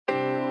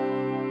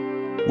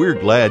We're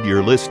glad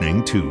you're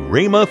listening to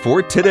Rhema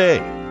for today.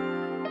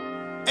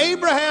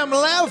 Abraham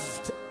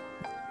left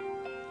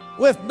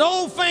with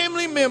no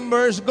family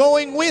members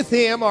going with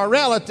him or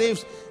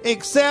relatives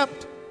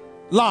except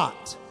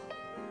Lot.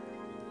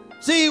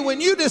 See,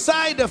 when you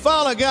decide to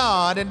follow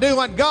God and do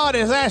what God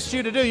has asked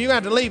you to do, you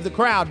have to leave the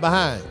crowd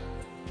behind.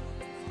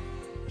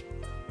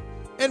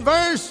 In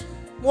verse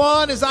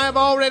 1, as I've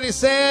already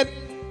said,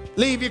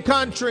 leave your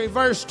country.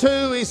 Verse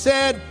 2, he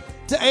said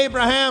to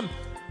Abraham,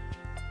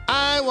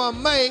 I will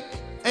make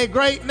a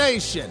great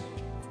nation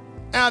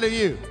out of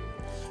you.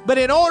 But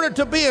in order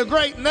to be a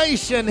great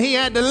nation, he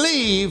had to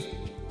leave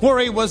where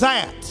he was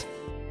at.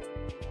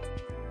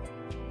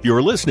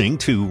 You're listening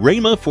to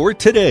Rhema for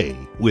Today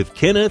with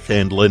Kenneth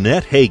and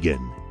Lynette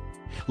Hagin.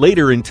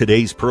 Later in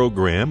today's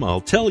program,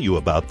 I'll tell you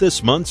about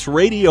this month's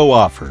radio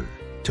offer.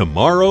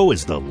 Tomorrow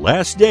is the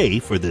last day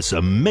for this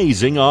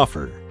amazing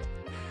offer.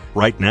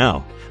 Right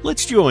now,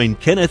 let's join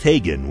Kenneth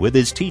Hagin with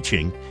his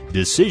teaching,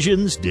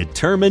 Decisions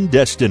Determine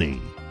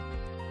Destiny.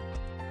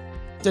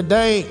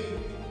 Today,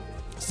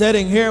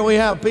 sitting here, we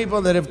have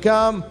people that have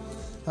come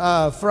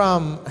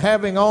from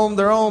having owned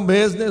their own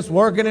business,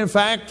 working in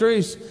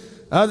factories,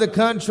 other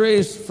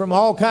countries, from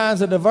all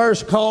kinds of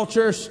diverse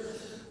cultures.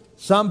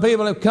 Some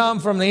people have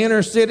come from the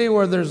inner city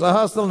where there's a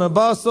hustle and a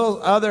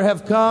bustle. Others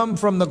have come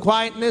from the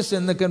quietness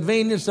and the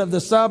convenience of the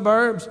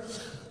suburbs.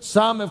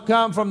 Some have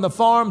come from the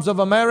farms of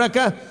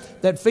America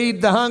that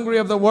feed the hungry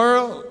of the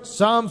world.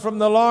 Some from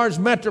the large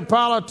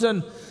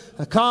metropolitan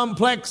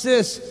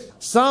complexes.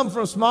 Some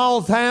from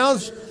small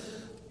towns.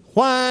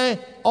 Why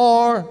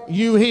are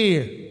you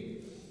here?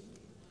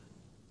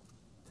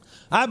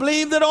 I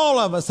believe that all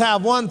of us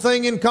have one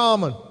thing in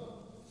common.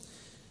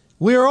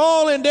 We are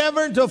all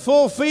endeavoring to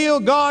fulfill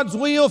God's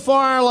will for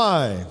our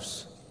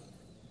lives.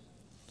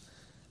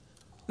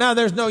 Now,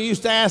 there's no use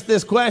to ask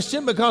this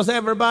question because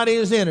everybody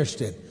is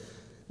interested.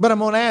 But I'm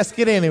going to ask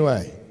it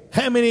anyway.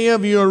 How many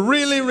of you are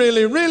really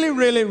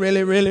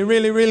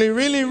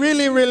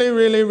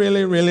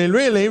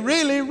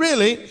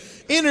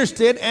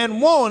interested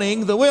and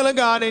wanting the will of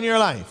God in your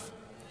life?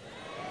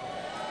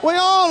 We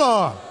all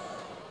are.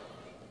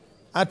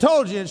 I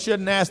told you it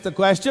shouldn't ask the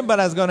question, but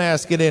I was going to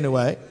ask it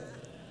anyway.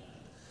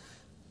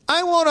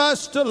 I want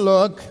us to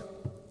look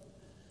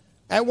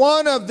at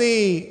one of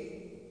the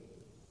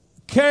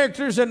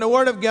characters in the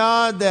Word of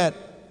God that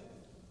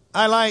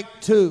I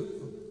like to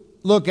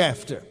look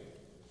after.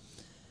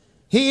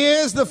 He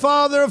is the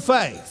father of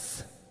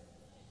faith.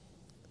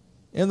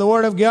 In the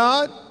Word of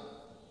God,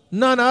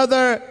 none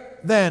other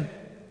than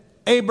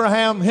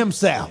Abraham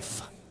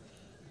himself.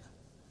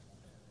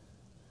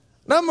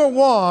 Number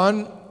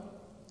one,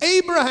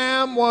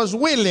 Abraham was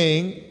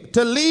willing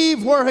to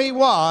leave where he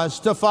was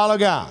to follow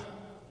God.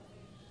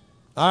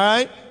 All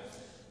right?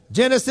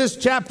 Genesis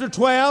chapter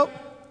 12,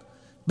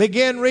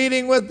 begin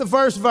reading with the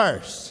first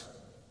verse.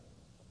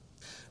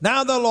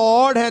 Now the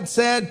Lord had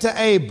said to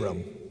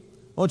Abram,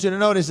 I want you to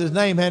notice his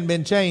name hadn't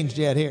been changed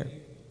yet here.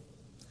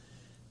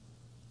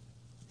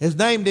 His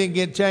name didn't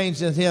get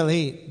changed until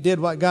he did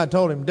what God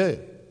told him to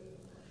do.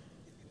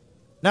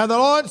 Now the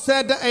Lord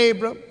said to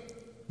Abram,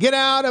 get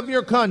out of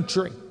your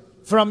country,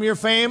 from your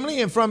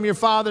family and from your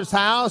father's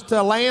house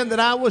to a land that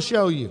I will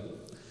show you.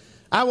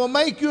 I will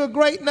make you a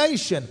great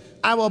nation.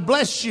 I will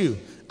bless you.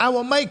 I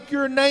will make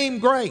your name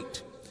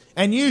great,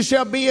 and you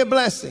shall be a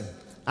blessing.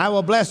 I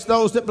will bless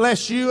those that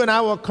bless you, and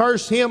I will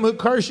curse him who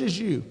curses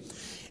you.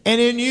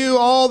 And in you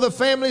all the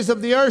families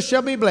of the earth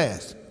shall be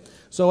blessed.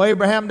 So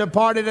Abraham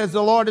departed as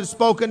the Lord had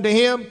spoken to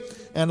him,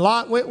 and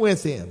Lot went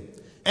with him.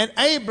 And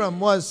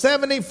Abram was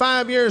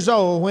 75 years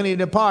old when he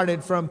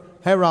departed from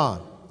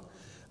Haran.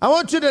 I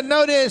want you to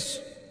notice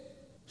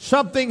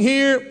something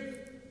here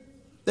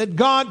that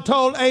God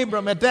told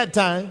Abram at that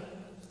time.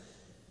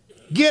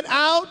 Get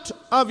out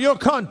of your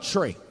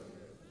country.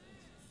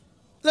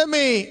 Let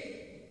me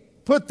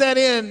put that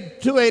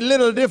into a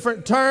little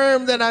different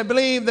term that I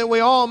believe that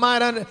we all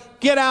might understand.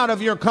 Get out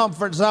of your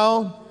comfort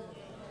zone.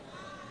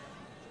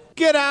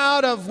 Get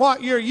out of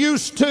what you're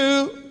used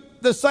to,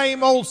 the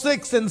same old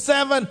 6 and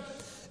 7,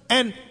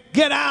 and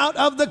get out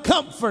of the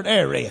comfort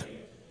area.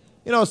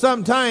 You know,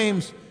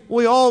 sometimes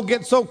we all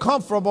get so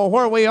comfortable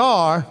where we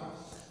are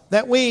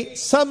that we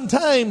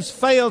sometimes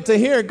fail to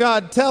hear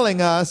God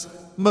telling us,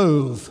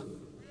 move.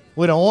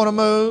 We don't want to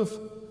move.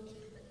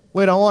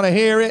 We don't want to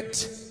hear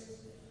it.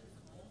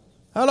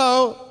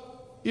 Hello?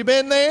 You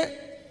been there?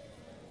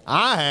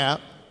 I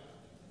have.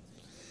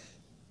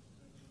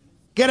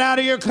 Get out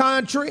of your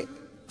country,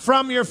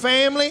 from your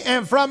family,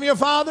 and from your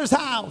father's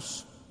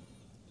house.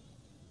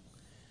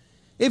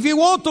 If you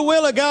want the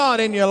will of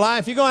God in your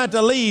life, you're going to have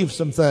to leave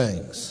some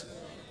things.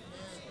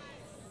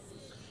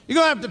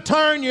 You're going to have to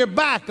turn your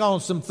back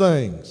on some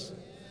things.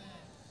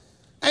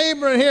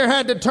 Abraham here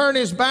had to turn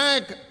his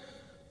back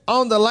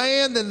on the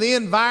land and the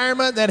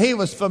environment that he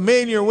was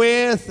familiar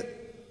with.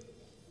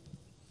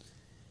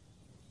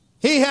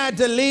 He had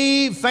to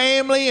leave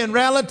family and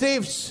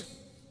relatives.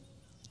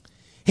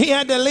 He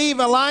had to leave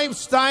a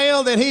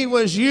lifestyle that he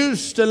was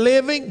used to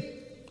living.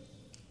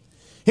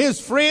 His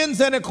friends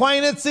and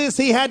acquaintances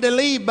he had to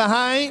leave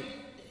behind.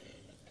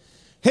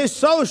 his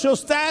social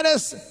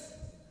status,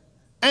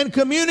 and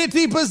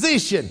community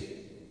position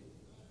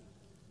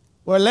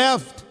were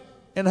left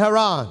in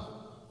Haran.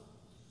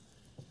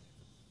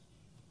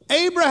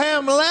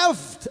 Abraham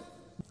left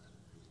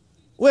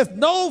with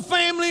no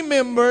family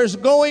members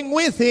going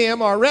with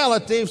him or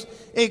relatives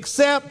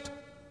except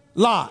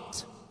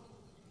Lot.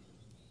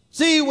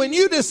 See, when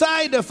you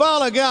decide to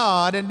follow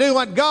God and do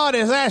what God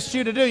has asked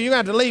you to do, you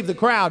have to leave the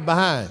crowd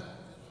behind.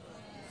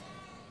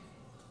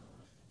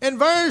 In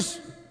verse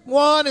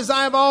 1, as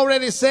I've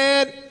already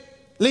said,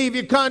 leave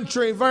your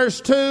country. Verse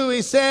 2,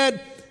 he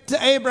said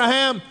to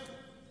Abraham,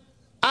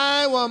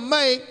 I will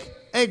make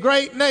a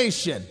great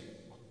nation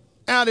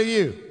out of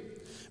you.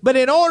 But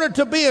in order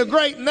to be a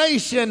great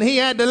nation, he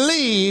had to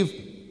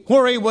leave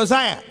where he was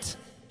at.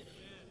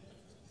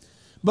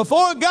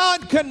 Before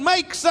God could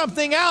make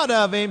something out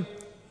of him,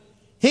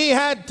 he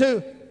had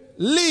to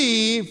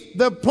leave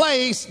the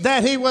place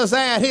that he was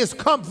at, his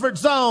comfort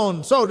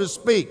zone, so to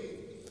speak.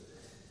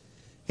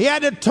 He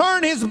had to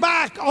turn his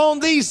back on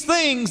these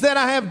things that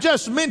I have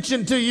just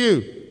mentioned to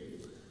you.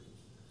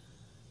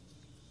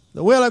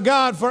 The will of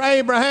God for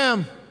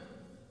Abraham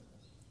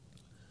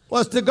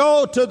was to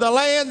go to the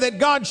land that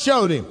God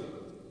showed him.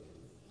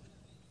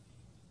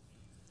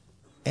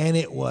 And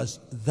it was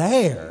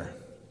there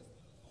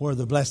where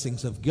the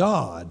blessings of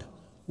God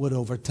would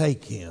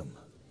overtake him.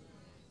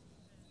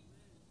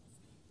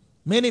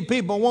 Many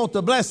people want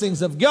the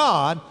blessings of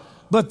God,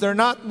 but they're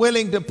not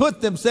willing to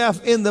put themselves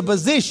in the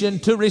position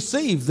to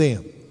receive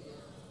them.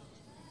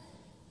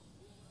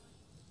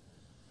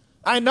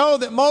 I know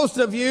that most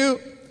of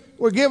you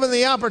were given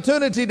the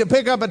opportunity to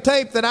pick up a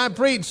tape that I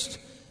preached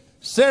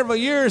several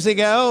years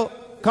ago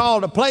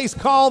called A Place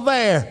Called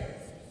There.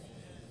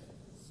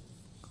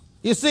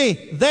 You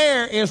see,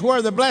 there is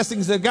where the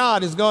blessings of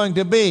God is going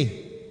to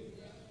be.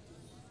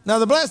 Now,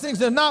 the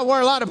blessings is not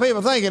where a lot of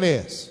people think it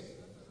is.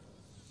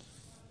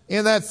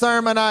 In that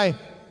sermon, I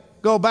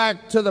go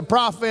back to the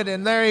prophet,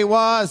 and there he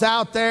was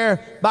out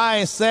there by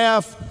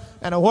himself,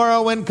 and a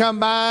whirlwind come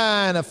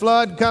by, and a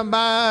flood come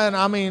by,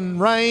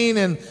 and rain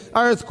and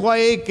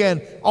earthquake,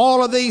 and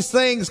all of these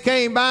things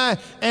came by,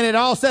 and it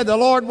all said the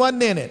Lord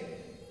wasn't in it.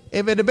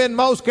 If it had been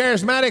most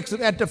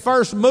charismatics at the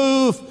first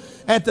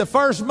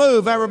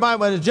move, everybody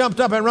would have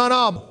jumped up and run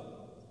off.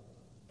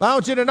 But I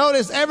want you to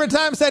notice every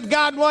time it said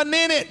God wasn't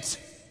in it.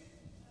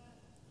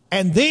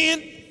 And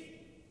then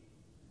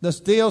the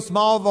still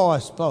small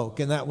voice spoke,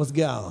 and that was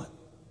God.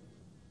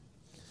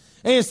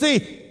 And you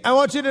see, I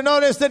want you to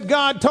notice that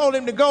God told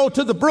him to go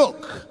to the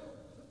brook,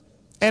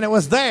 and it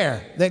was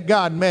there that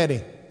God met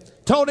him.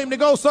 Told him to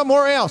go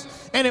somewhere else,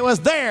 and it was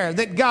there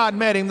that God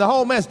met him. The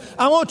whole mess.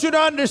 I want you to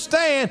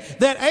understand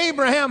that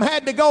Abraham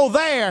had to go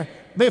there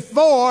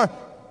before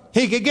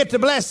he could get the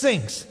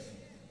blessings.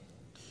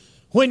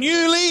 When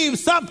you leave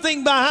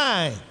something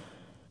behind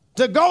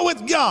to go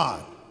with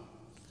God,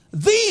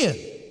 then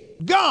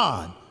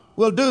God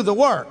will do the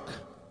work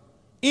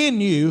in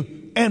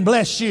you and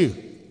bless you.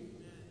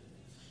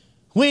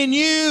 When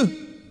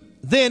you,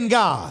 then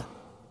God.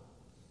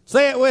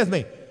 Say it with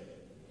me.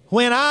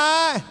 When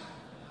I,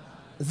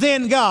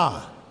 then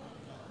God.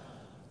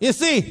 You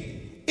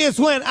see, it's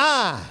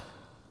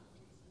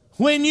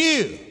when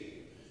you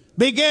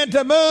begin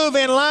to move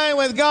in line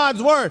with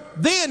God's word,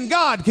 then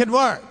God can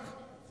work.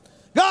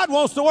 God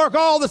wants to work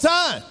all the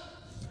time.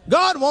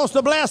 God wants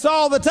to bless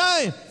all the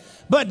time.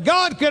 But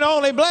God can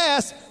only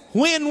bless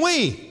when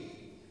we.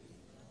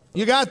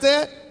 You got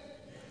that?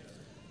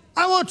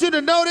 I want you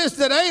to notice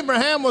that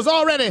Abraham was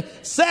already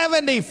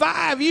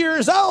 75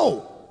 years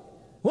old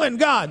when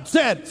God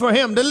said for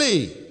him to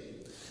leave.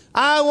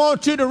 I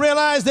want you to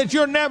realize that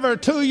you're never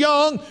too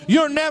young,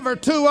 you're never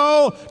too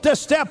old to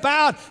step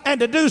out and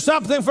to do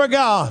something for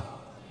God.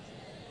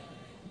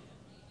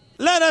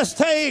 Let us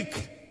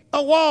take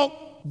a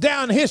walk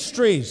down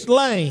history's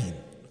lane.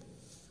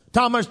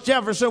 Thomas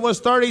Jefferson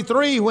was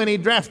 33 when he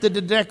drafted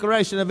the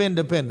Declaration of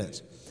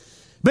Independence.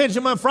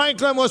 Benjamin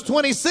Franklin was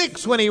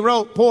 26 when he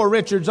wrote Poor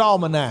Richard's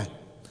Almanac.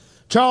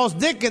 Charles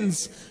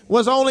Dickens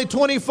was only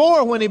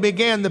 24 when he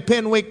began the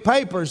Penwick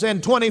Papers,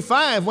 and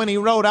 25 when he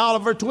wrote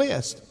Oliver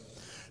Twist.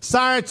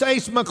 Cyrus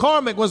H.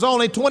 McCormick was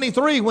only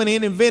 23 when he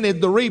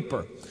invented the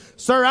Reaper.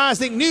 Sir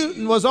Isaac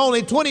Newton was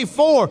only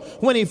 24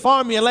 when he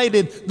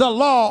formulated the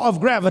law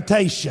of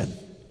gravitation.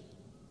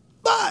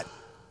 But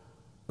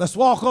let's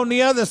walk on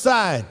the other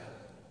side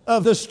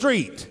of the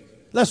street.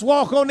 Let's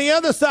walk on the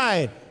other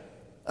side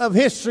of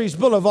history's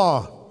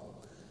boulevard.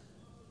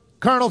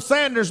 Colonel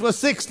Sanders was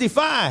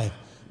 65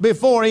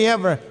 before he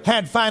ever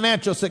had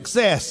financial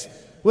success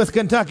with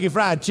Kentucky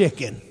Fried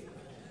Chicken.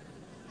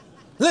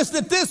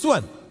 Listen to this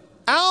one.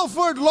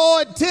 Alfred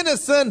Lloyd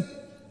Tennyson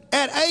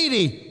at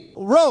 80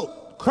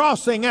 wrote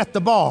Crossing at the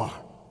Bar.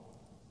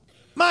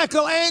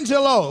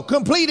 Michelangelo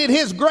completed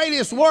his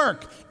greatest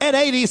work at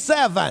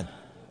 87.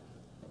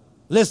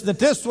 Listen to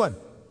this one.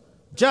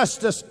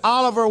 Justice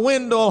Oliver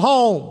Wendell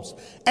Holmes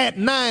at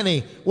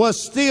 90 was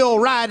still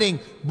writing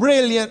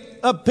brilliant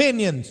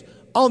opinions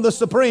on the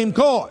Supreme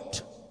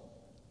Court.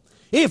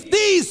 If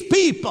these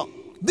people,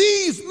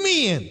 these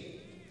men,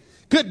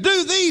 could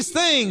do these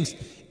things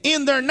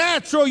in their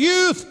natural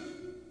youth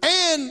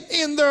and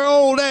in their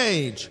old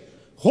age.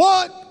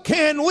 What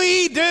can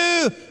we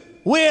do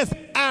with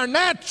our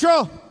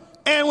natural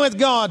and with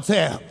God's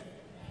help?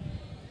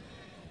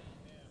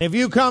 If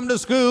you come to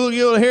school,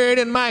 you'll hear it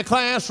in my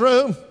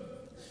classroom.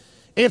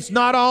 It's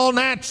not all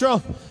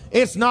natural.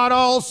 It's not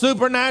all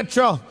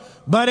supernatural.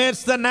 But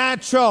it's the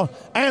natural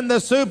and the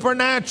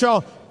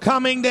supernatural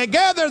coming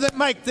together that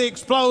make the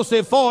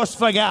explosive force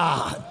for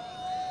God.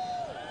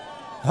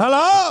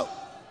 Hello?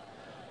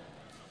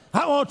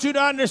 I want you to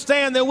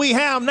understand that we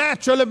have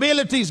natural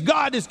abilities.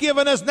 God has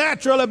given us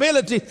natural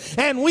abilities,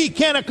 and we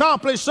can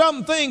accomplish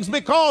some things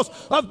because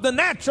of the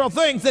natural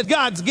things that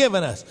God's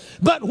given us.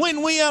 But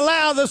when we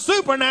allow the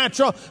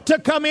supernatural to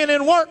come in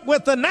and work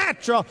with the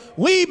natural,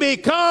 we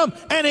become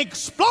an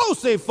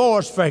explosive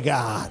force for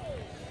God.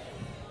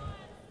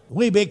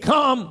 We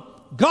become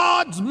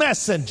God's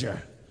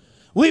messenger.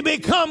 We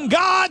become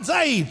God's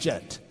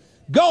agent,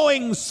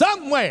 going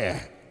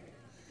somewhere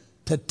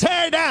to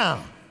tear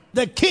down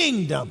the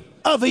kingdom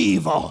of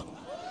evil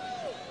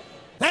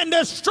and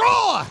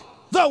destroy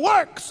the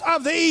works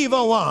of the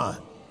evil one,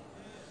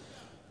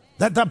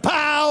 that the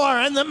power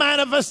and the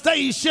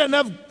manifestation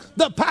of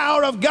the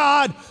power of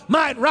God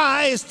might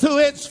rise to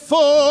its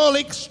full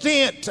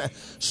extent,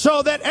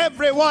 so that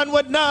everyone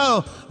would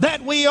know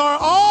that we are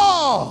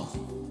all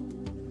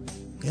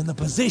in the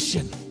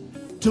position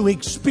to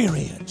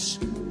experience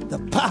the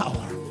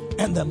power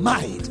and the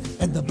might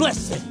and the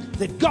blessing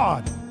that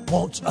God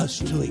wants us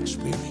to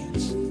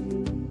experience.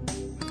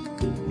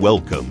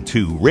 Welcome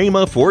to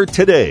Rhema for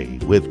Today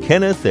with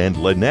Kenneth and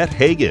Lynette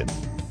Hagin.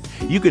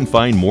 You can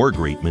find more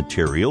great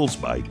materials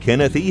by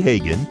Kenneth E.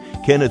 Hagin,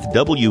 Kenneth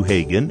W.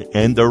 Hagin,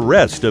 and the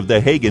rest of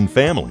the Hagin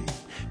family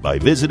by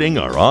visiting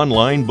our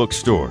online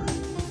bookstore.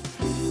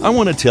 I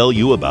want to tell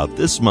you about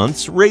this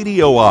month's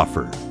radio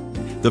offer.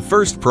 The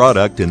first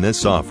product in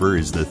this offer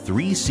is the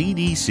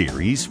 3-CD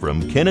series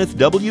from Kenneth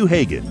W.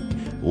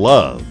 Hagin,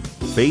 Love,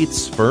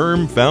 Faith's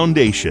Firm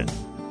Foundation.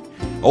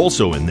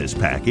 Also in this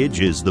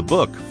package is the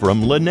book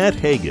from Lynette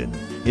Hagin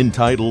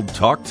entitled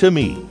Talk to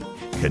Me,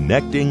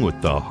 Connecting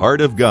with the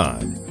Heart of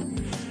God.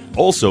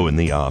 Also in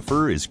the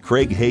offer is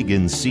Craig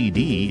Hagin's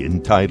CD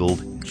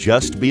entitled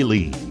Just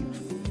Believe.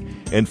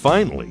 And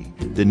finally,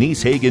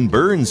 Denise Hagin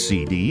Burns'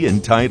 CD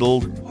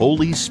entitled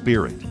Holy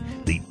Spirit,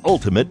 the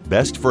Ultimate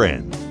Best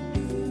Friend.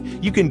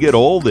 You can get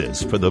all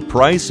this for the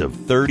price of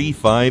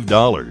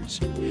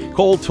 $35.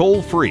 Call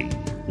toll-free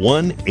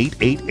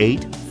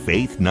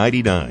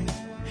 1-888-FAITH-99.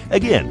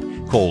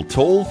 Again, call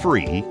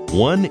toll-free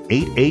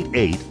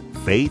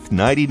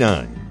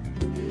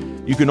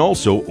 1-888-FAITH-99. You can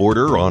also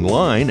order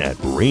online at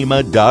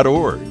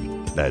rhema.org.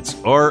 That's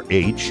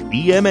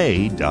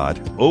RHEMA.org.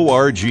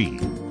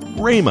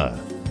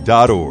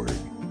 rhema.org.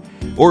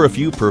 Or if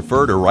you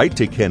prefer to write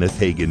to Kenneth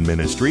Hagin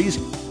Ministries,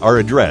 our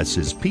address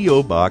is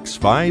P.O. Box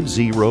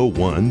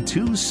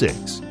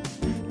 50126,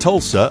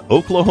 Tulsa,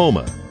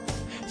 Oklahoma,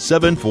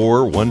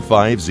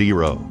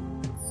 74150.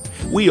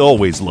 We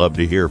always love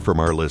to hear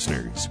from our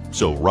listeners,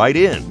 so write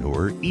in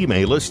or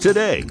email us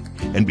today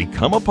and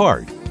become a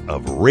part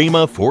of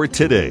Rhema for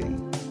Today.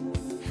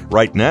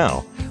 Right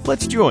now,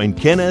 let's join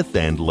Kenneth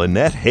and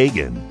Lynette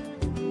Hagin.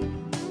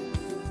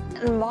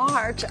 In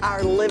March,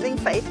 our Living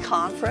Faith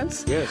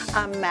Conference,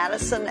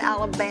 Madison,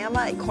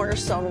 Alabama, at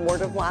Cornerstone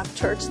Word of Life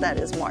Church. That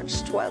is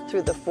March 12th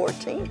through the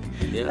 14th.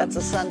 Yeah. That's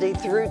a Sunday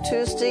through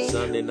Tuesday.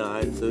 Sunday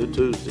night through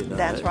Tuesday night.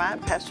 That's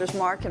right. Pastors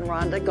Mark and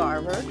Rhonda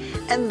Garver.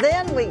 And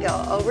then we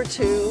go over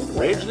to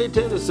Ridgely,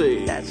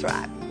 Tennessee. That's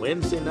right.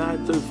 Wednesday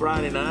night through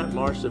Friday night,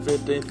 March the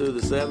 15th through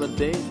the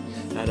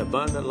 17th, at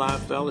Abundant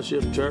Life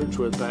Fellowship Church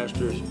with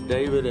Pastors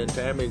David and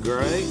Tammy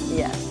Gray.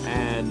 Yes.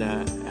 And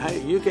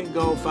hey, you can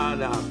go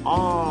find out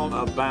all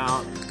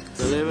about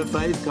the Living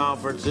Faith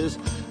conferences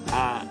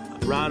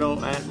right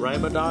on at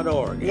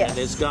rhema.org. Yes. And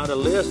it's got a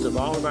list of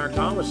all of our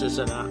conferences,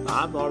 and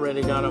I've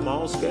already got them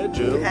all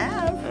scheduled. You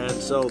have. And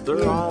so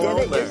they're all on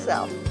there. You did it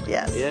yourself.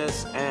 Yes.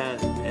 Yes,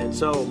 and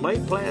so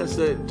make plans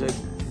to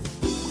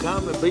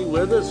come and be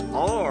with us,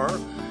 or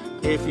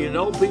if you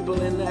know people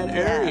in that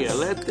area, Yes.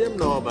 let them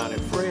know about it.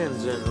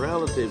 Friends and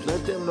relatives,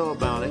 let them know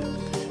about it.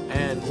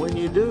 And when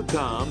you do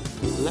come,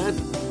 let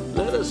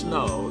us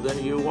know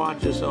that you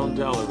watch us on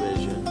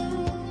television.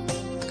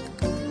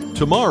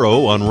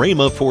 Tomorrow on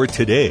Rhema for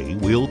Today,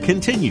 we'll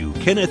continue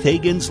Kenneth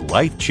Hagin's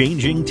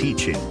life-changing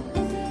teaching.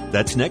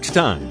 That's next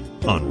time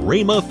on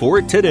Rhema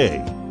for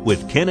Today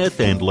with Kenneth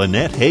and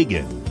Lynette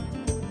Hagin.